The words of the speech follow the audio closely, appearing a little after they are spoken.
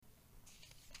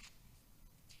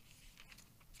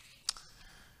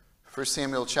1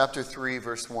 Samuel chapter 3,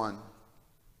 verse 1.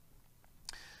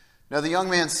 Now the young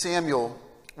man Samuel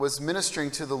was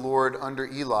ministering to the Lord under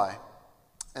Eli,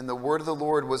 and the word of the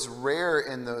Lord was rare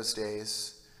in those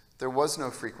days. There was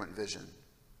no frequent vision.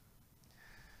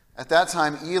 At that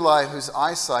time, Eli, whose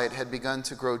eyesight had begun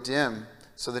to grow dim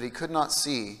so that he could not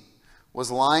see,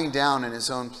 was lying down in his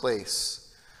own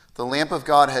place. The lamp of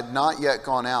God had not yet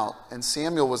gone out, and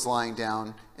Samuel was lying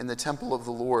down in the temple of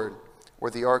the Lord,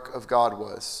 where the ark of God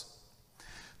was.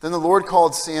 Then the Lord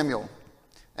called Samuel,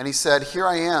 and he said, "Here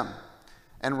I am,"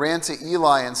 and ran to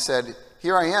Eli and said,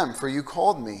 "Here I am, for you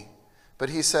called me." But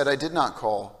he said, "I did not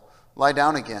call. Lie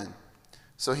down again."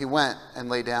 So he went and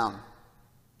lay down.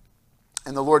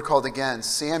 And the Lord called again,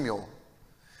 "Samuel."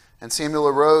 And Samuel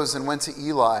arose and went to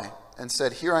Eli and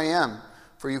said, "Here I am,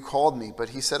 for you called me." But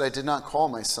he said, "I did not call,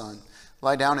 my son.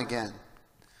 Lie down again."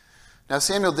 Now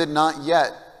Samuel did not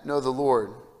yet know the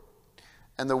Lord,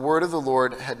 and the word of the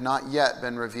Lord had not yet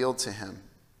been revealed to him.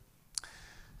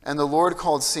 And the Lord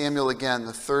called Samuel again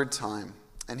the third time,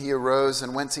 and he arose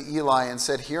and went to Eli and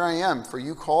said, "Here I am, for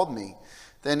you called me."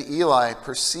 Then Eli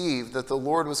perceived that the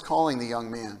Lord was calling the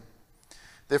young man.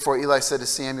 Therefore Eli said to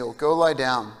Samuel, "Go lie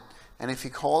down, and if he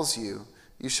calls you,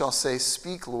 you shall say,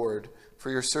 'Speak, Lord, for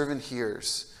your servant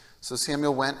hears.'" So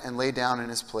Samuel went and lay down in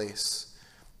his place.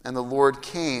 And the Lord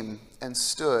came and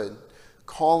stood,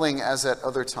 calling as at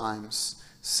other times,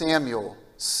 "Samuel,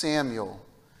 Samuel."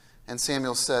 And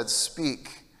Samuel said,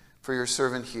 "Speak, for your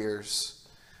servant hears."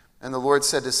 And the Lord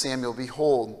said to Samuel,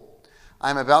 "Behold, I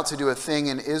am about to do a thing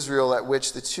in Israel at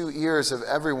which the two ears of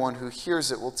everyone who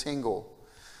hears it will tingle.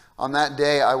 On that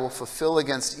day I will fulfill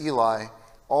against Eli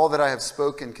all that I have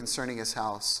spoken concerning his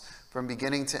house, from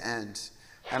beginning to end.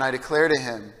 And I declare to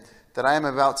him that I am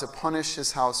about to punish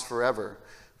his house forever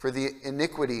for the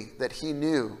iniquity that he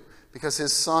knew, because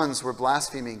his sons were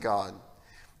blaspheming God,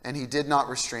 and he did not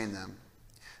restrain them.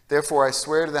 Therefore I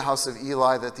swear to the house of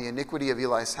Eli that the iniquity of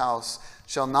Eli's house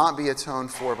shall not be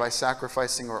atoned for by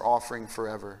sacrificing or offering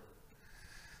forever."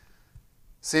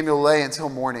 Samuel lay until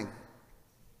morning.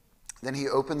 Then he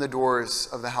opened the doors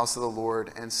of the house of the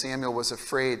Lord, and Samuel was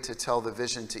afraid to tell the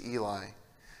vision to Eli.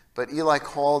 But Eli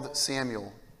called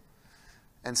Samuel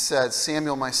and said,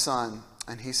 "Samuel, my son."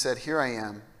 And he said, "Here I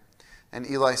am." And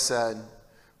Eli said,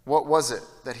 "What was it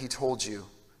that he told you?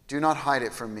 Do not hide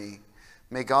it from me.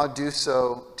 May God do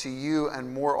so to you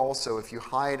and more also if you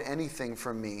hide anything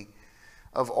from me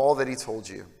of all that he told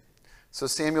you." So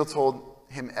Samuel told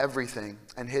him everything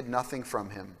and hid nothing from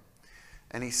him.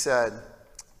 And he said,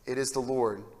 "It is the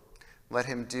Lord. Let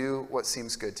him do what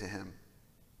seems good to him."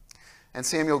 And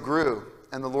Samuel grew,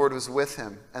 and the Lord was with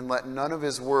him, and let none of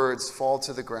his words fall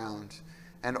to the ground.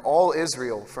 And all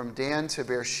Israel, from Dan to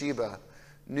Beersheba,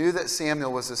 knew that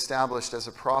Samuel was established as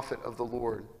a prophet of the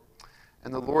Lord.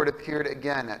 And the Lord appeared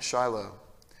again at Shiloh,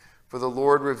 for the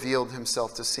Lord revealed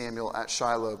himself to Samuel at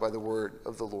Shiloh by the word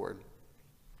of the Lord.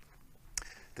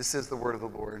 This is the word of the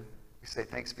Lord. We say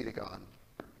thanks be to God.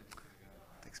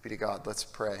 Thanks be to God. Let's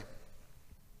pray.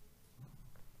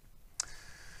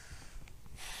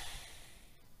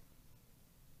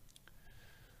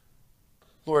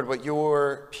 Lord, what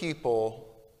your people,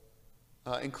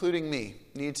 including me,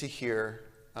 need to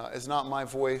hear is not my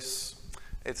voice.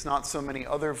 It's not so many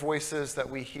other voices that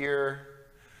we hear.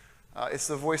 It's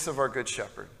the voice of our Good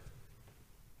Shepherd.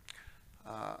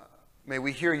 May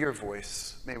we hear your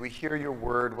voice. May we hear your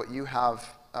word, what you have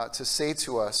to say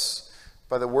to us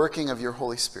by the working of your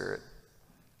Holy Spirit.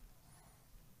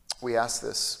 We ask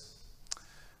this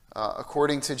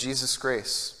according to Jesus'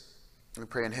 grace. We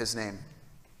pray in his name.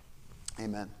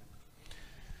 Amen.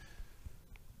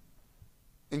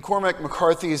 In Cormac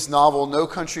McCarthy's novel, No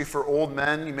Country for Old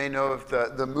Men, you may know of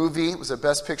the movie. It was a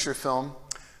Best Picture film.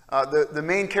 The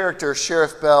main character,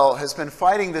 Sheriff Bell, has been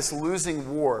fighting this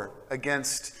losing war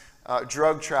against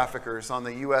drug traffickers on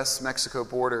the U.S.-Mexico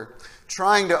border,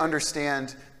 trying to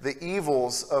understand the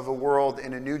evils of a world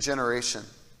in a new generation.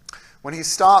 When he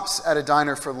stops at a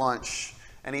diner for lunch,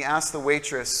 and he asks the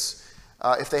waitress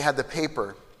if they had the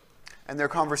paper, and their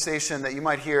conversation that you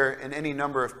might hear in any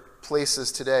number of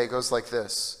places today goes like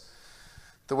this.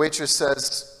 The waitress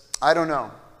says, "I don't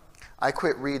know. I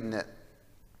quit reading it."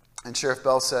 And Sheriff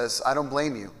Bell says, "I don't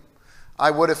blame you.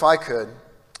 I would if I could."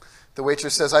 The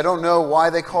waitress says, "I don't know why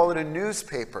they call it a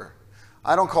newspaper.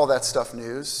 I don't call that stuff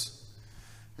news."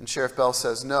 And Sheriff Bell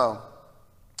says, "No."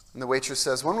 And the waitress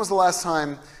says, "When was the last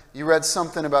time you read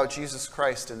something about Jesus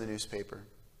Christ in the newspaper?"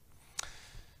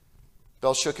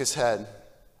 Bell shook his head.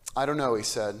 "I don't know," he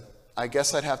said. "I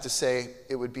guess I'd have to say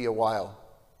it would be a while."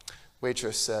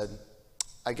 Waitress said,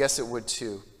 "I guess it would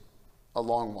too. A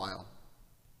long while."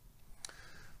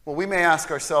 Well, we may ask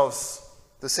ourselves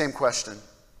the same question.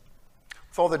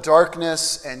 With all the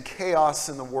darkness and chaos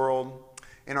in the world,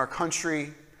 in our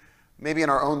country, maybe in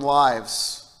our own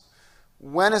lives,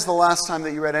 when is the last time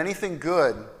that you read anything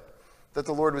good that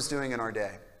the Lord was doing in our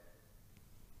day?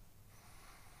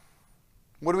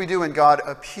 What do we do when God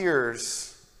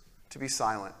appears to be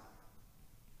silent?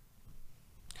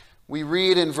 We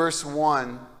read in verse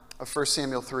 1 of 1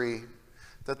 Samuel 3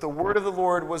 that the word of the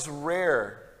Lord was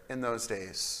rare in those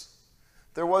days.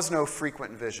 There was no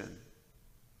frequent vision.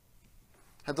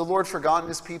 Had the Lord forgotten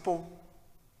his people?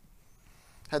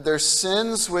 Had their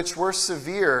sins, which were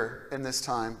severe in this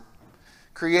time,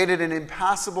 created an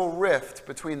impassable rift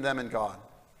between them and God?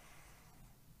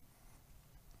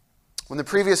 In the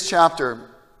previous chapter,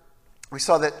 we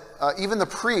saw that even the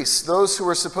priests, those who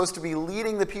were supposed to be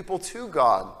leading the people to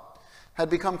God, had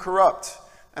become corrupt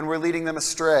and were leading them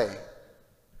astray.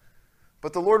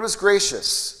 But the Lord was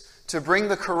gracious to bring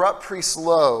the corrupt priests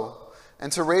low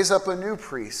and to raise up a new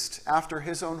priest after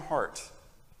his own heart.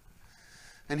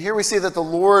 And here we see that the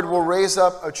Lord will raise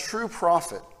up a true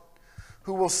prophet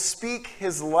who will speak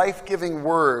his life-giving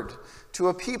word to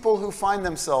a people who find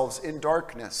themselves in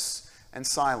darkness and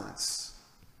silence.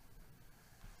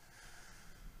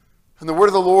 And the word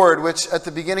of the Lord, which at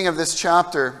the beginning of this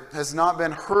chapter has not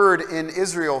been heard in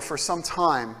Israel for some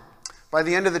time, by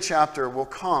the end of the chapter will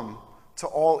come to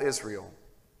all Israel.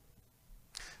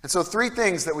 And so 3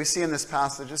 things that we see in this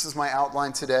passage. This is my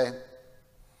outline today.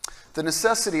 The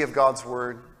necessity of God's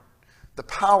word, the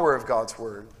power of God's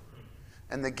word,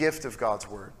 and the gift of God's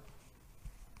word.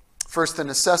 First, the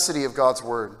necessity of God's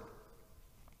word.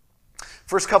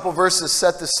 First couple verses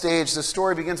set the stage. The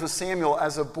story begins with Samuel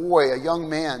as a boy, a young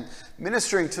man,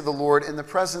 ministering to the Lord in the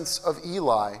presence of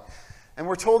Eli. And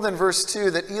we're told in verse 2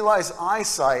 that Eli's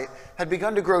eyesight had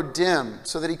begun to grow dim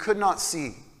so that he could not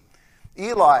see.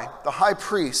 Eli, the high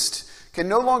priest, can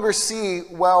no longer see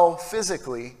well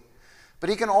physically, but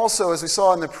he can also, as we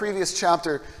saw in the previous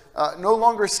chapter, no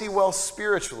longer see well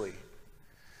spiritually.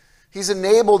 He's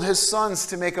enabled his sons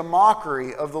to make a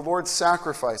mockery of the Lord's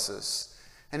sacrifices,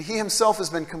 and he himself has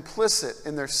been complicit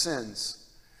in their sins.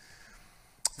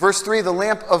 Verse 3, the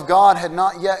lamp of God had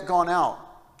not yet gone out.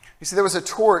 You see, there was a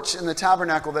torch in the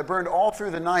tabernacle that burned all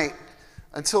through the night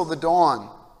until the dawn.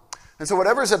 And so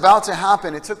whatever's about to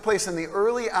happen, it took place in the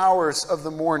early hours of the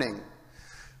morning.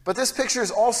 But this picture is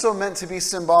also meant to be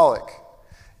symbolic.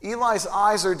 Eli's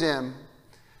eyes are dim,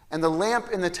 and the lamp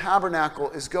in the tabernacle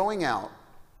is going out.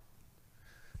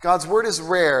 God's word is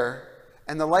rare,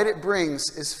 and the light it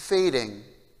brings is fading,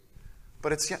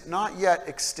 but it's not yet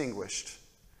extinguished.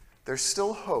 There's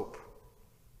still hope.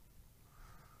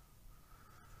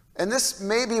 And this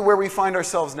may be where we find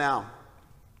ourselves now.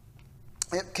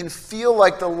 It can feel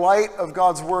like the light of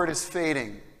God's word is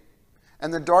fading,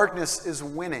 and the darkness is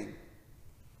winning.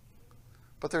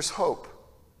 But there's hope.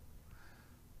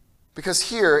 Because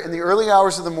here, in the early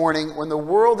hours of the morning, when the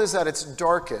world is at its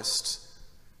darkest,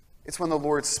 it's when the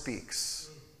Lord speaks.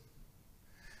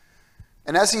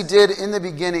 And as he did in the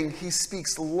beginning, he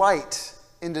speaks light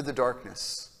into the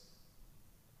darkness.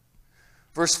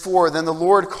 Verse 4, then the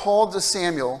Lord called to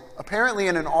Samuel, apparently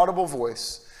in an audible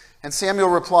voice, and Samuel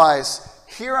replies,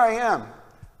 "Here I am,"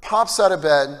 pops out of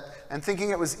bed, and thinking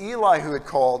it was Eli who had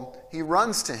called, he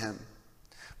runs to him.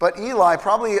 But Eli,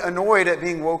 probably annoyed at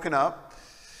being woken up,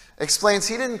 explains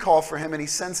he didn't call for him, and he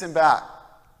sends him back.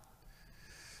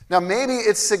 Now maybe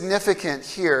it's significant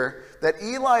here that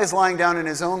Eli is lying down in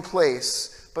his own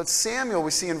place, but Samuel,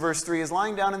 we see in verse 3, is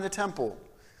lying down in the temple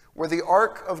where the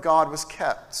ark of God was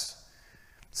kept.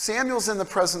 Samuel's in the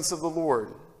presence of the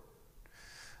Lord.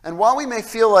 And while we may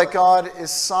feel like God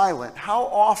is silent, how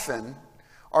often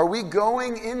are we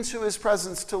going into his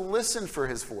presence to listen for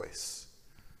his voice?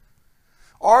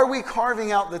 Are we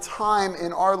carving out the time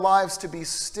in our lives to be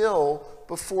still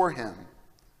before him,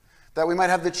 that we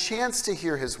might have the chance to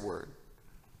hear his word?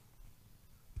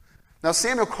 Now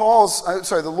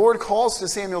the Lord calls to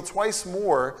Samuel twice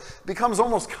more, becomes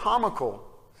almost comical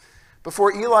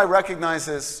before Eli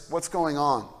recognizes what's going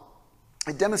on.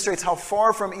 It demonstrates how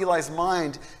far from Eli's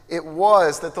mind it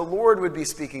was that the Lord would be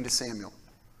speaking to Samuel.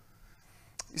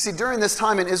 You see, during this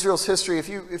time in Israel's history,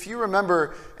 if you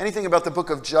remember anything about the book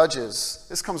of Judges,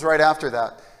 this comes right after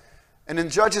that. And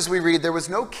in Judges we read, there was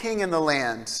no king in the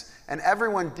land, and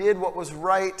everyone did what was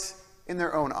right in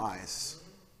their own eyes.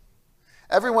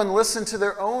 Everyone listened to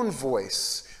their own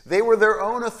voice. They were their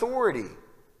own authority.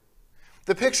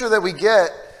 The picture that we get,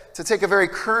 to take a very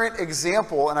current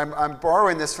example, and I'm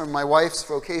borrowing this from my wife's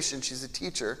vocation, she's a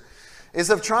teacher, is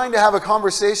of trying to have a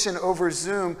conversation over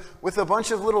Zoom with a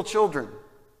bunch of little children.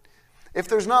 If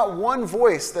there's not one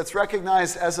voice that's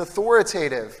recognized as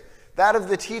authoritative, that of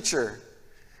the teacher,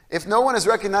 If no one is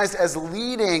recognized as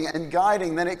leading and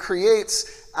guiding, then it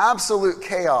creates absolute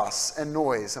chaos and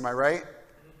noise. Am I right?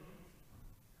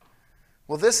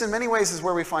 Well, this in many ways is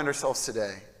where we find ourselves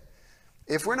today.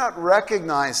 If we're not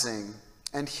recognizing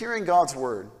and hearing God's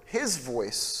word, his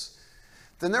voice,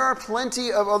 then there are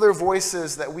plenty of other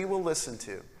voices that we will listen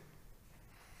to.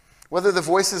 Whether the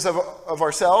voices of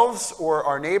ourselves or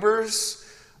our neighbors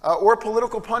or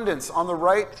political pundits on the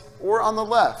right or on the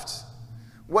left.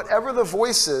 Whatever the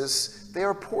voices, they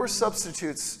are poor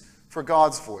substitutes for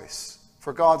God's voice,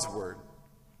 for God's word.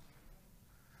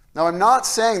 Now, I'm not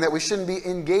saying that we shouldn't be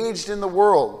engaged in the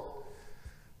world,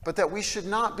 but that we should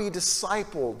not be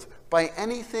discipled by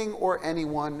anything or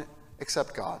anyone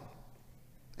except God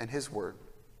and his word.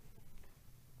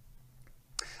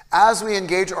 As we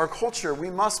engage our culture, we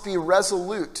must be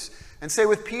resolute and say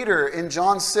with Peter in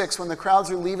John 6, when the crowds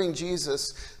are leaving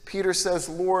Jesus, Peter says,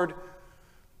 Lord,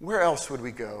 where else would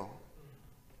we go?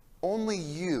 Only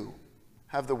you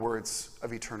have the words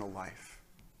of eternal life.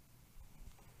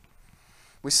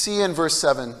 We see in verse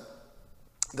 7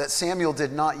 that Samuel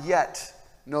did not yet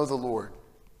know the Lord.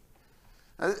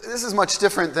 Now, this is much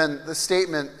different than the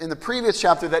statement in the previous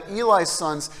chapter that Eli's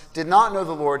sons did not know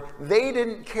the Lord. They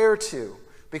didn't care to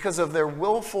because of their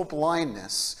willful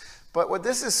blindness. But what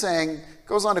this is saying,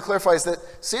 goes on to clarify, is that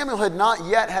Samuel had not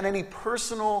yet had any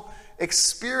personal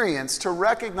experience to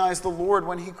recognize the Lord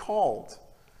when he called.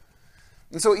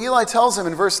 And so Eli tells him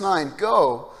in verse 9,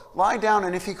 go, lie down,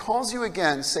 and if he calls you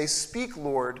again, say, speak,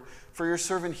 Lord, for your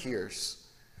servant hears.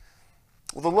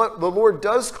 Well, the Lord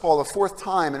does call a fourth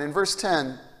time, and in verse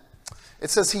 10, it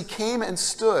says, he came and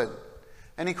stood,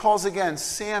 and he calls again,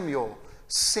 Samuel,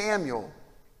 Samuel.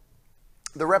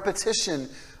 The repetition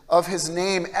of his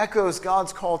name echoes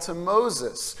God's call to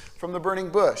Moses from the burning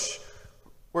bush,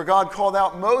 where God called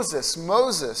out Moses,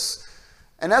 Moses.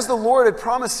 And as the Lord had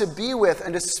promised to be with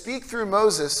and to speak through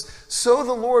Moses, so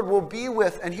the Lord will be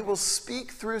with and he will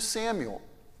speak through Samuel.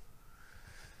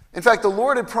 In fact, the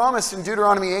Lord had promised in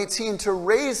Deuteronomy 18 to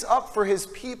raise up for his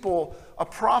people a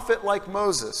prophet like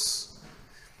Moses.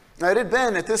 Now, it had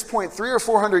been at this point 300 or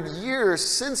 400 years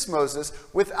since Moses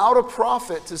without a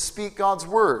prophet to speak God's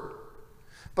word.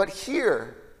 But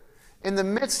here, in the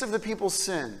midst of the people's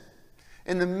sin,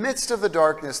 in the midst of the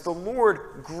darkness, the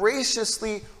Lord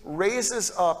graciously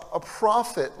raises up a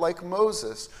prophet like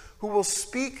Moses who will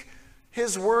speak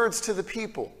his words to the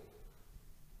people.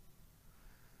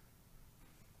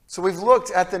 So we've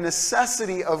looked at the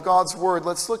necessity of God's word.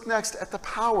 Let's look next at the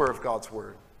power of God's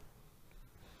word.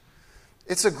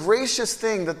 It's a gracious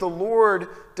thing that the Lord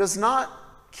does not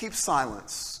keep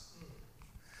silence.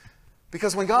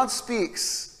 Because when God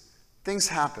speaks, things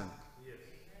happen.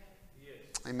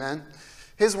 Amen.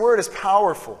 His word is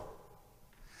powerful.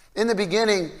 In the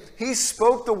beginning, he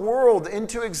spoke the world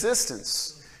into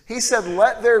existence. He said,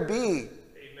 let there be, amen.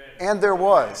 And there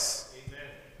was. Amen.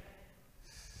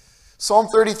 Psalm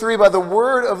 33, by the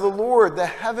word of the Lord, the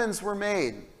heavens were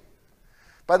made.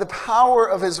 By the power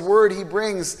of his word, he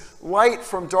brings light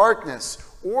from darkness,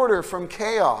 order from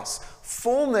chaos,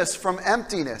 fullness from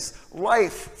emptiness,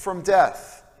 life from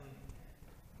death.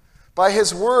 By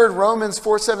his word, Romans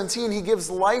 4:17, he gives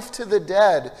life to the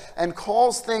dead and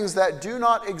calls things that do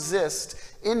not exist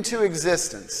into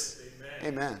existence.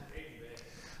 Amen. Amen.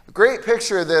 A great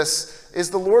picture of this is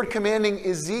the Lord commanding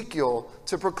Ezekiel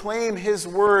to proclaim his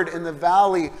word in the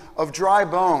valley of dry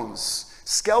bones,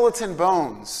 skeleton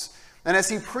bones. And as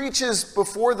he preaches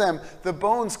before them, the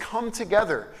bones come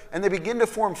together and they begin to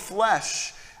form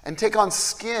flesh and take on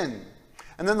skin.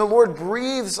 And then the Lord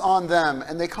breathes on them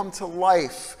and they come to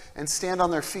life and stand on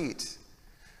their feet.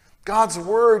 God's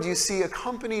word, you see,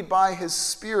 accompanied by his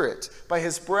spirit, by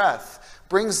his breath,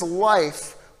 brings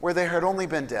life where there had only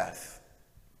been death.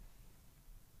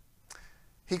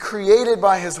 He created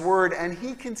by his word, and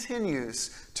he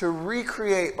continues to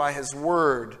recreate by his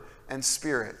word and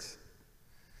spirit.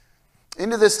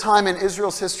 Into this time in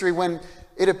Israel's history when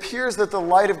it appears that the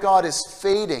light of God is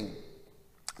fading,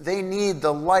 they need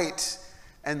the light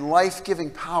and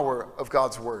life-giving power of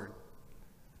God's word.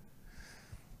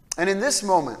 And in this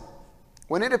moment,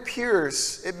 when it may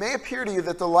appear to you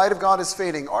that the light of God is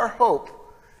fading, our hope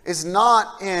is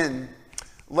not in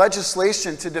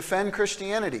legislation to defend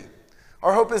Christianity.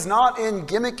 Our hope is not in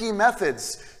gimmicky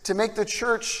methods to make the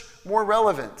church more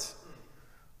relevant.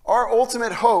 Our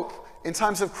ultimate hope in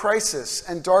times of crisis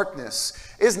and darkness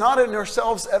is not in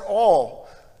ourselves at all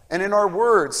and in our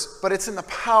words, but it's in the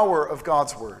power of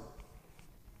God's word.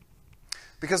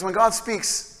 Because when God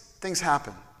speaks, things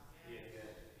happen.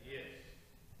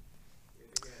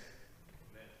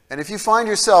 And if you find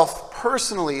yourself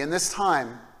personally in this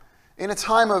time, in a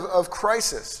time of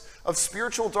crisis, of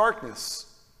spiritual darkness.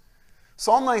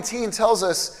 Psalm 19 tells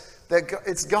us that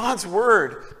it's God's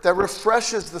word that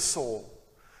refreshes the soul,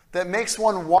 that makes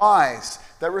one wise,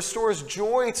 that restores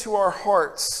joy to our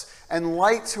hearts and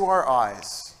light to our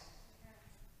eyes.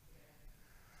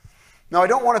 Now, I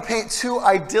don't want to paint too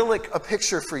idyllic a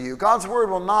picture for you. God's word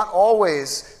will not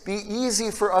always be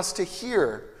easy for us to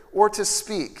hear or to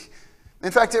speak.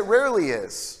 In fact, it rarely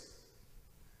is.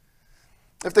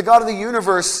 If the God of the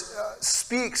universe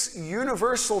speaks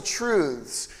universal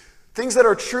truths, things that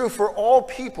are true for all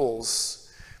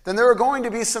peoples, then there are going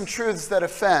to be some truths that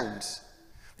offend,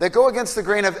 that go against the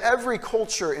grain of every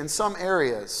culture in some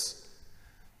areas.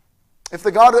 If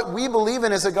the God that we believe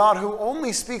in is a God who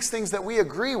only speaks things that we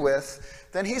agree with,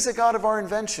 then he's a God of our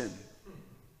invention.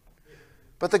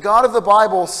 But the God of the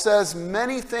Bible says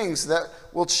many things that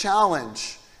will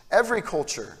challenge every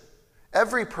culture,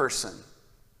 every person.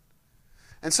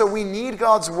 And so we need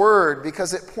God's word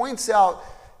because it points out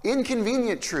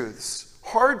inconvenient truths,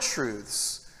 hard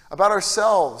truths about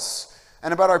ourselves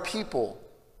and about our people.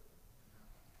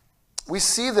 We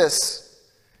see this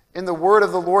in the word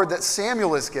of the Lord that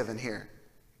Samuel is given here.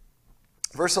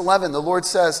 Verse 11, the Lord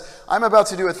says, I'm about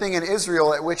to do a thing in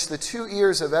Israel at which the 2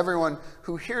 ears of everyone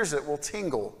who hears it will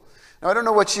tingle. Now, I don't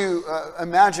know what you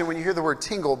imagine when you hear the word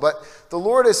tingle, but the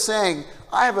Lord is saying,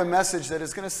 I have a message that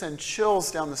is going to send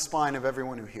chills down the spine of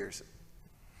everyone who hears it.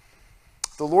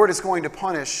 The Lord is going to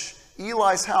punish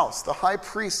Eli's house, the high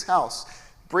priest's house,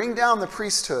 bring down the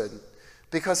priesthood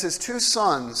because his 2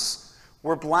 sons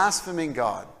were blaspheming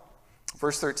God.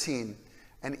 Verse 13,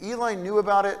 and Eli knew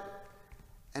about it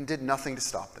and did nothing to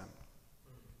stop them.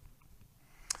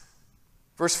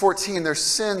 Verse 14, their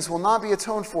sins will not be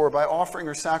atoned for by offering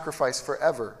or sacrifice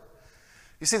forever.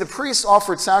 You see, the priests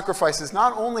offered sacrifices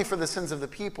not only for the sins of the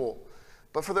people,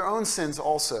 but for their own sins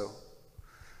also.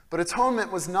 But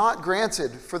atonement was not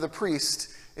granted for the priest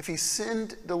if he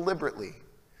sinned deliberately.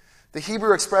 The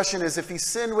Hebrew expression is if he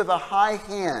sinned with a high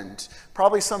hand,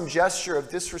 probably some gesture of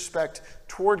disrespect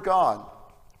toward God.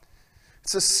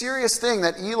 It's a serious thing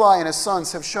that Eli and his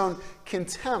sons have shown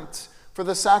contempt for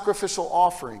the sacrificial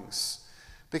offerings,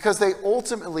 because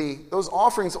those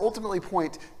offerings ultimately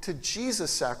point to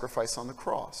Jesus' sacrifice on the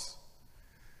cross.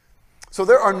 So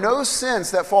there are no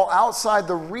sins that fall outside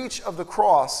the reach of the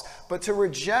cross, but to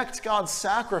reject God's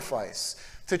sacrifice,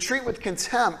 to treat with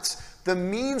contempt the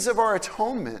means of our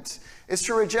atonement, is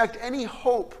to reject any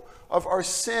hope of our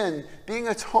sin being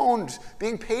atoned,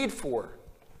 being paid for.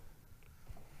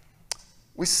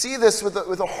 We see this with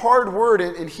a hard word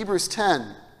in Hebrews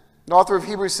 10. The author of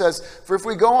Hebrews says, for if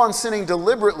we go on sinning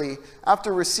deliberately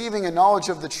after receiving a knowledge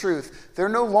of the truth, there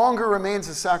no longer remains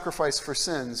a sacrifice for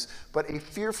sins, but a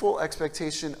fearful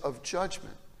expectation of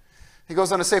judgment. He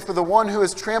goes on to say, for the one who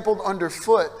has trampled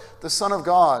underfoot the Son of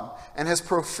God and has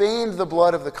profaned the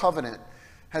blood of the covenant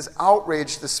has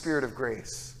outraged the Spirit of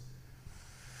grace.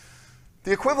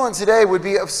 The equivalent today would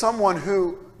be of someone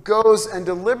who goes and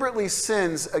deliberately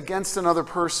sins against another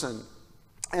person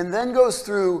and then goes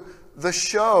through the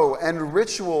show and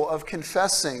ritual of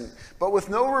confessing, but with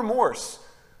no remorse,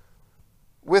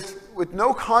 with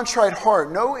no contrite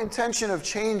heart, no intention of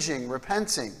changing,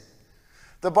 repenting.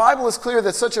 The Bible is clear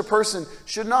that such a person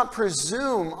should not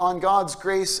presume on God's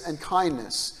grace and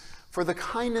kindness, for the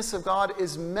kindness of God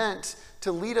is meant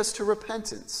to lead us to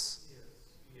repentance.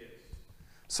 Yes.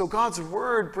 So God's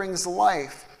word brings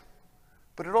life,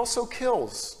 but it also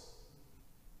kills.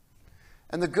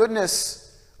 And the goodness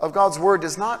of God's word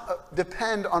does not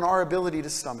depend on our ability to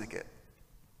stomach it.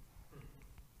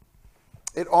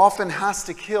 It often has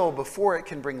to kill before it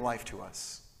can bring life to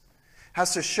us. It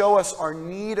has to show us our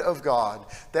need of God,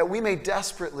 that we may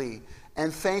desperately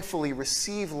and thankfully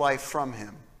receive life from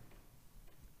him.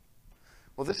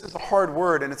 Well, this is a hard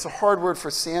word, and it's a hard word for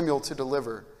Samuel to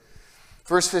deliver.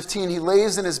 Verse 15, he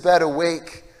lays in his bed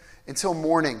awake until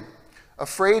morning,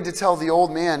 afraid to tell the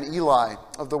old man Eli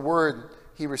of the word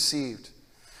he received.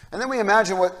 And then we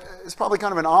imagine what is probably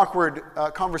kind of an awkward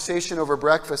conversation over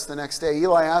breakfast the next day.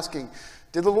 Eli asking,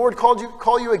 did the Lord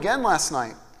call you again last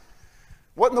night?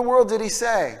 What in the world did he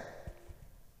say?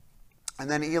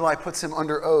 And then Eli puts him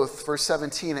under oath, verse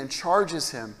 17, and charges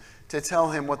him to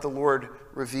tell him what the Lord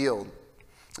revealed.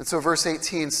 And so verse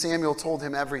 18, Samuel told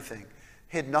him everything,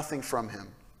 hid nothing from him.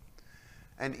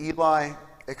 And Eli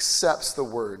accepts the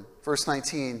word. Verse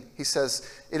 19, he says,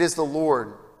 it is the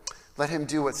Lord. Let him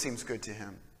do what seems good to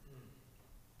him.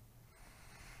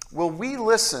 Will we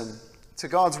listen to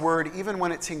God's word even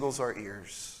when it tingles our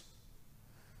ears?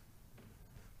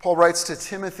 Paul writes to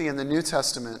Timothy in the New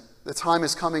Testament, the time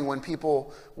is coming when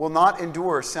people will not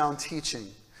endure sound teaching,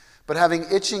 But having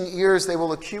itching ears, they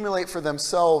will accumulate for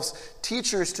themselves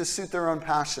teachers to suit their own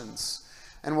passions,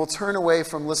 and will turn away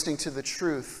from listening to the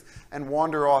truth and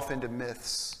wander off into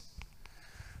myths.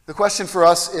 The question for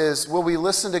us is, will we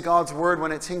listen to God's word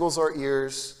when it tingles our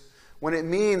ears, when it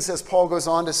means, as Paul goes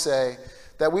on to say,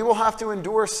 that we will have to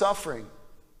endure suffering?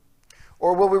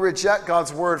 Or will we reject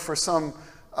God's word for some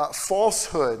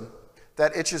falsehood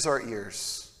that itches our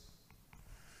ears?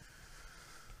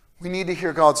 We need to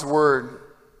hear God's word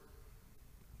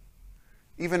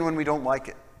even when we don't like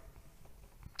it.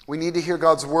 We need to hear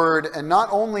God's word, and not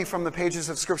only from the pages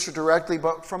of Scripture directly,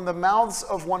 but from the mouths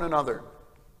of one another.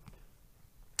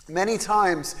 Many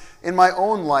times in my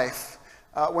own life,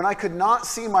 when I could not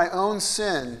see my own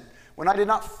sin, when I did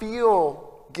not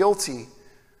feel guilty,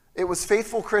 it was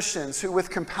faithful Christians who, with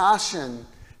compassion,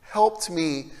 helped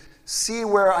me see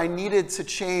where I needed to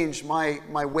change my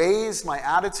ways, my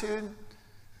attitude.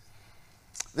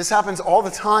 This happens all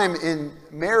the time in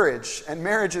marriage, and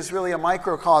marriage is really a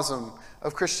microcosm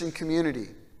of Christian community.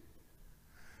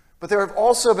 But there have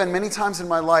also been many times in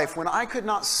my life when I could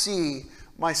not see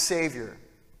my Savior,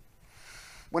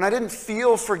 when I didn't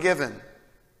feel forgiven,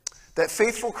 that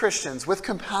faithful Christians with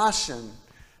compassion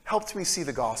helped me see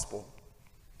the gospel,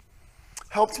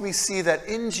 helped me see that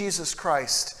in Jesus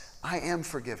Christ I am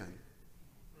forgiven.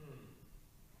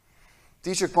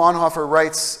 Dietrich Bonhoeffer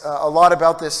writes a lot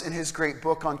about this in his great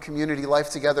book on community life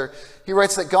together. He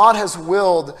writes that God has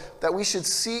willed that we should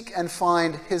seek and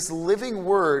find his living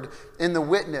word in the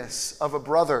witness of a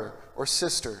brother or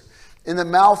sister, in the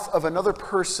mouth of another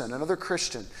person, another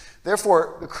Christian.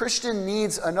 Therefore, the Christian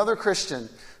needs another Christian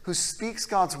who speaks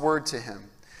God's word to him.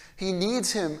 He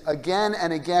needs him again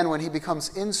and again when he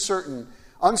becomes uncertain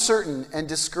and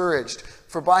discouraged,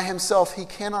 for by himself he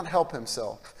cannot help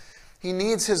himself. He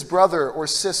needs his brother or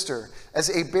sister as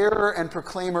a bearer and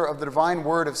proclaimer of the divine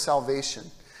word of salvation.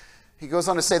 He goes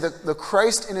on to say that the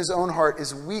Christ in his own heart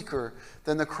is weaker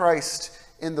than the Christ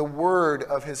in the word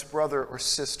of his brother or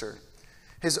sister.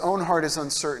 His own heart is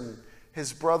uncertain.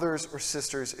 His brother's or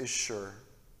sister's is sure.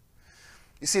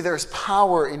 You see, there's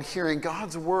power in hearing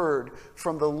God's word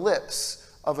from the lips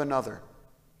of another.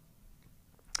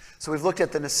 So we've looked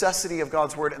at the necessity of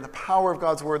God's word and the power of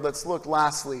God's word. Let's look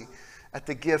lastly at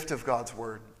the gift of God's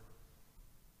word.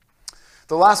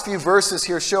 The last few verses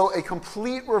here show a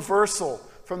complete reversal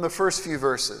from the first few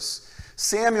verses.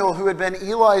 Samuel, who had been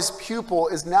Eli's pupil,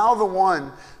 is now the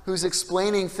one who's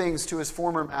explaining things to his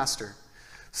former master.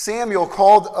 Samuel,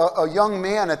 called a young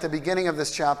man at the beginning of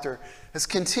this chapter, has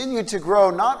continued to grow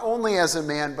not only as a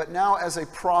man, but now as a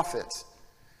prophet.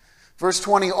 Verse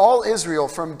 20, all Israel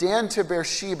from Dan to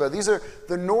Beersheba, these are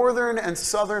the northern and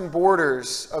southern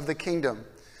borders of the kingdom.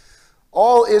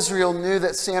 All Israel knew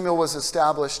that Samuel was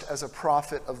established as a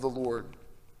prophet of the Lord.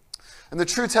 And the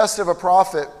true test of a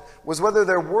prophet was whether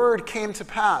their word came to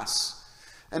pass.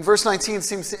 And verse 19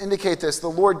 seems to indicate this. The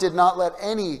Lord did not let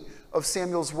any of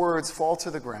Samuel's words fall to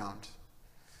the ground.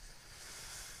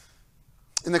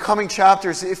 In the coming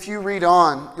chapters, if you read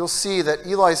on, you'll see that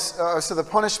the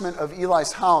punishment of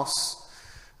Eli's house.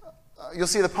 You'll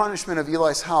see the punishment of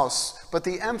Eli's house, but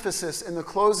the emphasis in the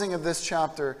closing of this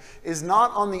chapter is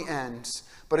not on the end,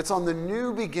 but it's on the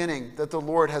new beginning that the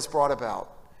Lord has brought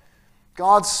about.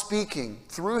 God speaking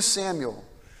through Samuel,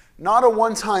 not a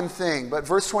one-time thing, but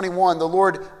verse 21, the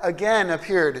Lord again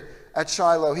appeared at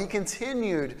Shiloh. He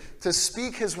continued to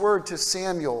speak his word to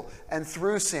Samuel and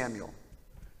through Samuel.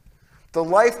 The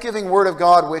life-giving word of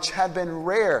God, which had been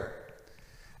rare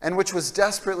and which was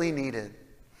desperately needed,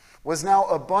 was now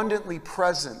abundantly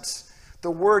present. The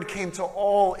word came to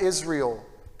all Israel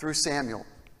through Samuel.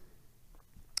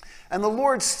 And the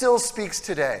Lord still speaks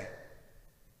today.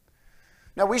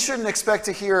 Now, we shouldn't expect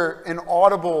to hear an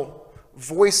audible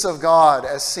voice of God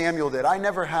as Samuel did. I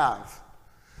never have.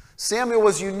 Samuel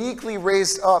was uniquely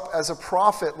raised up as a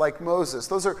prophet like Moses.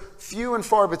 Those are few and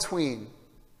far between.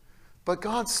 But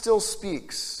God still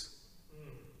speaks.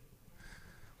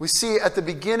 We see at the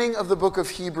beginning of the book of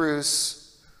Hebrews,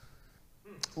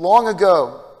 long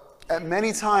ago, at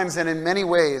many times and in many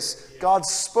ways, God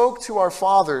spoke to our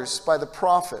fathers by the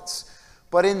prophets.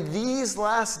 But in these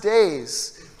last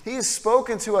days, he has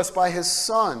spoken to us by his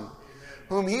Son,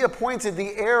 whom he appointed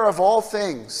the heir of all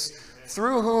things,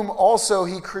 through whom also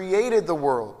he created the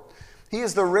world. He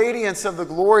is the radiance of the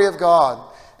glory of God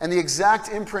and the exact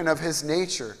imprint of his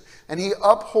nature, and he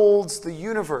upholds the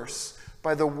universe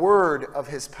by the word of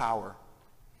his power.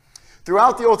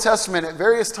 Throughout the Old Testament, at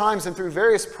various times and through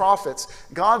various prophets,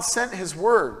 God sent his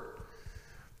word.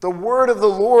 The word of the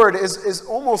Lord is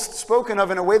almost spoken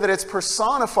of in a way that it's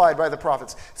personified by the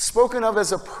prophets, spoken of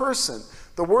as a person.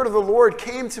 The word of the Lord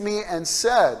came to me and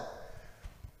said.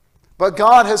 But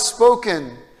God has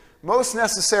spoken most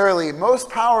necessarily, most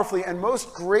powerfully, and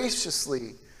most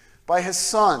graciously by his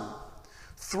Son,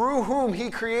 through whom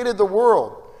he created the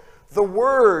world. The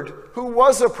Word, who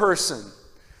was a person,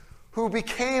 who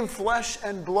became flesh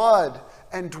and blood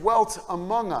and dwelt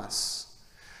among us.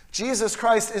 Jesus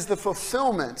Christ is the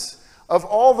fulfillment of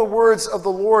all the words of the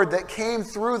Lord that came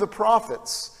through the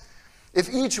prophets. If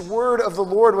each word of the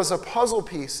Lord was a puzzle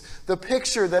piece, the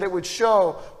picture that it would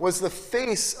show was the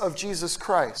face of Jesus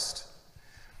Christ.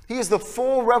 He is the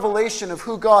full revelation of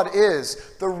who God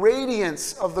is, the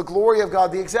radiance of the glory of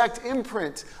God, the exact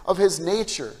imprint of his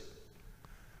nature.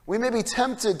 We may be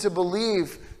tempted to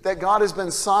believe that God has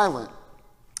been silent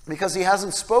because he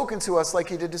hasn't spoken to us like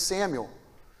he did to Samuel.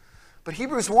 But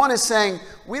Hebrews 1 is saying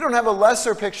we don't have a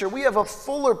lesser picture, we have a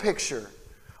fuller picture,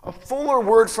 a fuller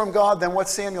word from God than what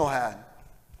Samuel had.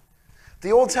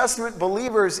 The Old Testament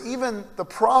believers, even the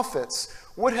prophets,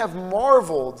 would have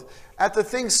marveled at the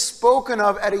things spoken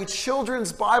of at a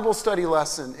children's Bible study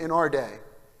lesson in our day.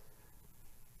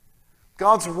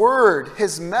 God's word,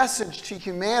 his message to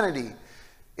humanity,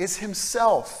 is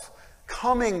himself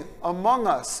coming among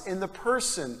us in the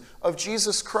person of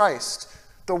Jesus Christ.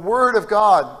 The Word of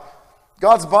God,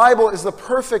 God's Bible, is the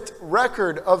perfect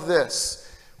record of this,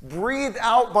 breathed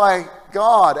out by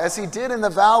God as he did in the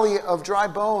valley of dry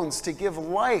bones to give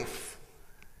life.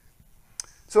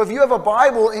 So if you have a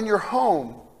Bible in your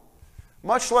home,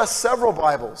 much less several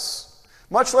Bibles,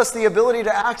 much less the ability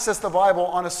to access the Bible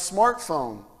on a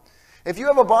smartphone, if you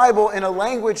have a Bible in a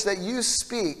language that you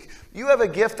speak, you have a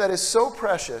gift that is so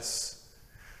precious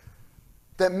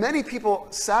that many people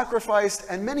sacrificed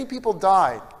and many people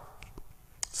died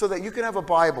so that you can have a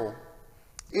Bible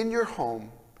in your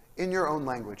home, in your own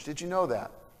language. Did you know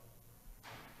that?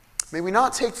 May we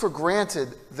not take for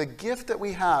granted the gift that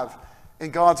we have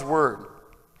in God's Word.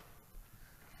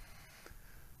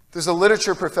 There's a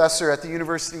literature professor at the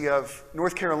University of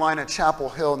North Carolina, Chapel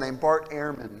Hill, named Bart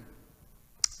Ehrman.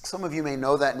 Some of you may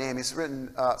know that name. He's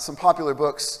written some popular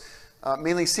books,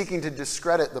 mainly seeking to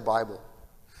discredit the Bible.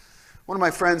 One of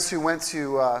my friends who went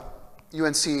to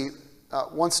UNC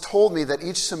once told me that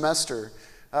each semester,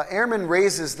 Ehrman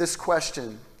raises this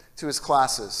question to his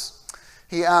classes.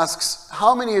 He asks,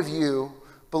 how many of you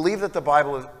believe that the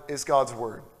Bible is God's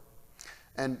Word?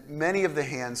 And many of the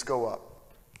hands go up.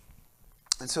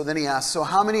 And so then he asks, so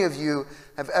how many of you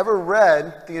have ever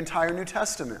read the entire New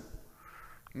Testament?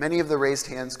 Many of the raised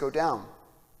hands go down.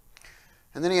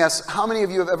 And then he asks, how many of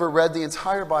you have ever read the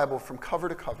entire Bible from cover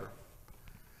to cover?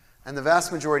 And the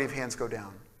vast majority of hands go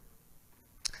down.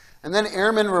 And then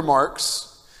Ehrman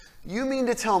remarks, you mean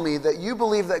to tell me that you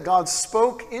believe that God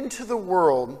spoke into the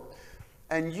world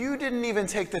and you didn't even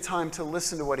take the time to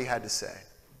listen to what he had to say?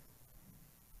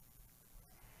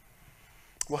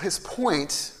 Well, his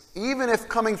point, even if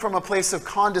coming from a place of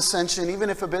condescension, even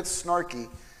if a bit snarky,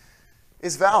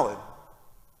 is valid.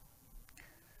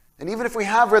 And even if we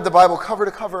have read the Bible cover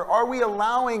to cover, are we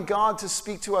allowing God to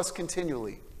speak to us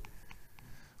continually?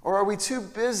 Or are we too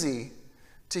busy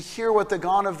to hear what the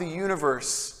God of the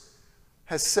universe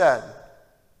has said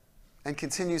and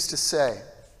continues to say?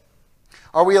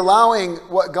 Are we allowing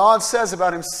what God says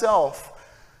about himself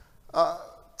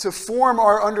to form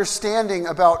our understanding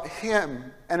about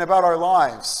him and about our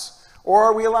lives? Or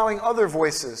are we allowing other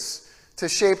voices to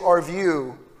shape our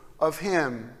view of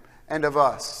him and of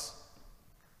us?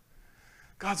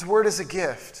 God's word is a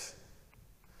gift.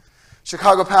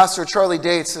 Chicago pastor Charlie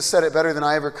Dates has said it better than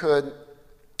I ever could.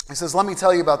 He says, let me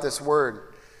tell you about this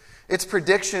word. Its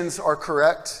predictions are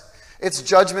correct. Its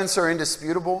judgments are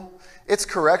indisputable. Its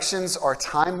corrections are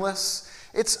timeless.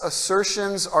 Its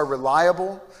assertions are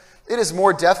reliable. It is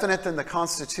more definite than the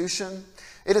Constitution.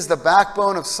 It is the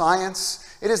backbone of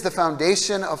science. It is the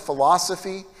foundation of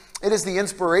philosophy. It is the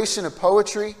inspiration of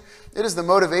poetry. It is the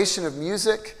motivation of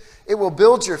music. It will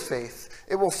build your faith.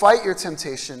 It will fight your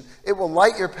temptation. It will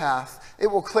light your path. It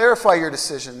will clarify your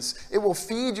decisions. It will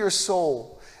feed your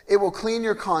soul. It will clean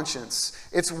your conscience.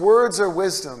 Its words are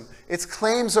wisdom. Its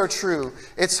claims are true.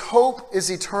 Its hope is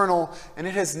eternal, and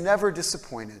it has never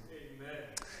disappointed. Amen.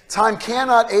 Time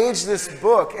cannot age this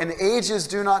book, and ages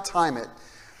do not time it.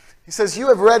 He says, you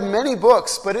have read many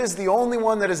books, but it is the only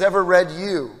one that has ever read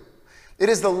you. It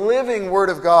is the living Word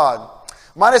of God.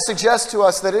 Might I suggest to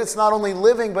us that it's not only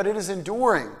living, but it is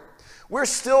enduring. We're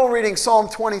still reading Psalm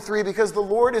 23 because the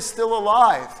Lord is still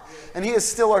alive and he is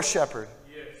still our shepherd.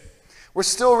 Yes. We're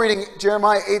still reading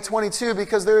Jeremiah 8:22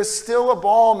 because there is still a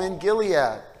balm in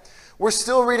Gilead. We're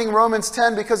still reading Romans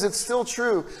 10 because it's still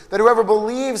true that whoever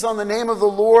believes on the name of the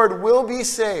Lord will be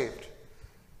saved.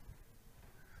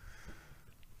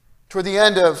 Toward the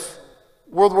end of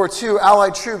World War II,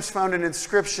 Allied troops found an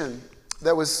inscription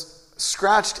that was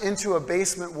scratched into a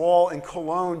basement wall in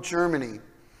Cologne, Germany,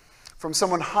 from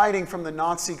someone hiding from the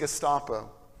Nazi Gestapo.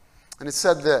 And it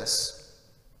said this: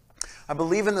 "I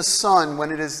believe in the sun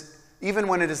even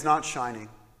when it is not shining.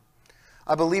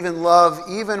 I believe in love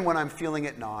even when I'm feeling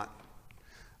it not.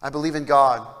 I believe in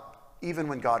God even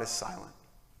when God is silent."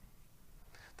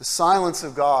 The silence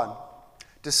of God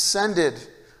descended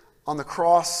on the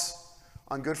cross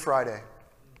on Good Friday.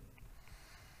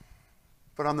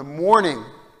 But on the morning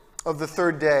of the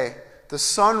third day, the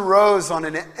sun rose on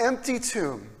an empty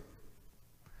tomb.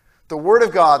 The Word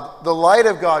of God, the light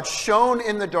of God, shone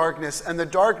in the darkness, and the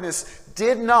darkness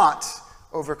did not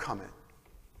overcome it.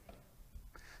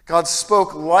 God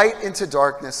spoke light into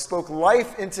darkness, spoke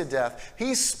life into death.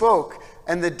 He spoke,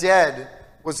 and the dead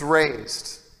was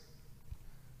raised.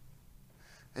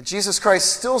 And Jesus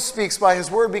Christ still speaks by his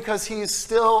word because he is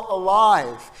still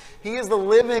alive. He is the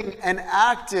living and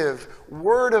active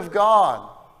Word of God.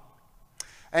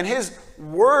 And his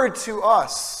word to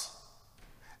us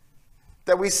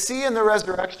that we see in the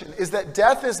resurrection is that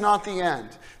death is not the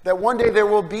end. That one day there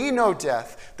will be no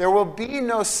death. There will be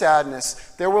no sadness.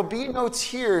 There will be no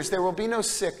tears. There will be no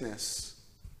sickness.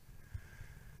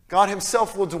 God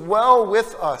himself will dwell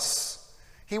with us.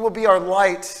 He will be our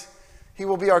light. He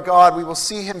will be our God. We will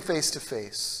see him face to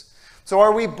face. So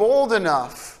are we bold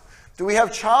enough? Do we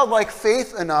have childlike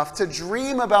faith enough to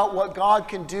dream about what God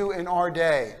can do in our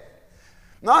day?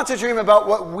 Not to dream about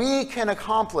what we can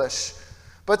accomplish,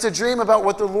 but to dream about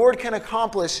what the Lord can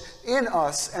accomplish in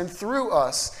us and through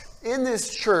us, in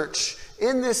this church,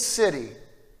 in this city.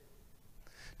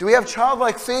 Do we have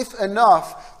childlike faith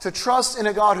enough to trust in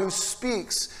a God who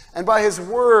speaks and by his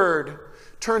word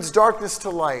turns darkness to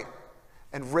light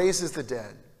and raises the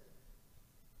dead?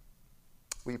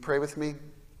 Will you pray with me?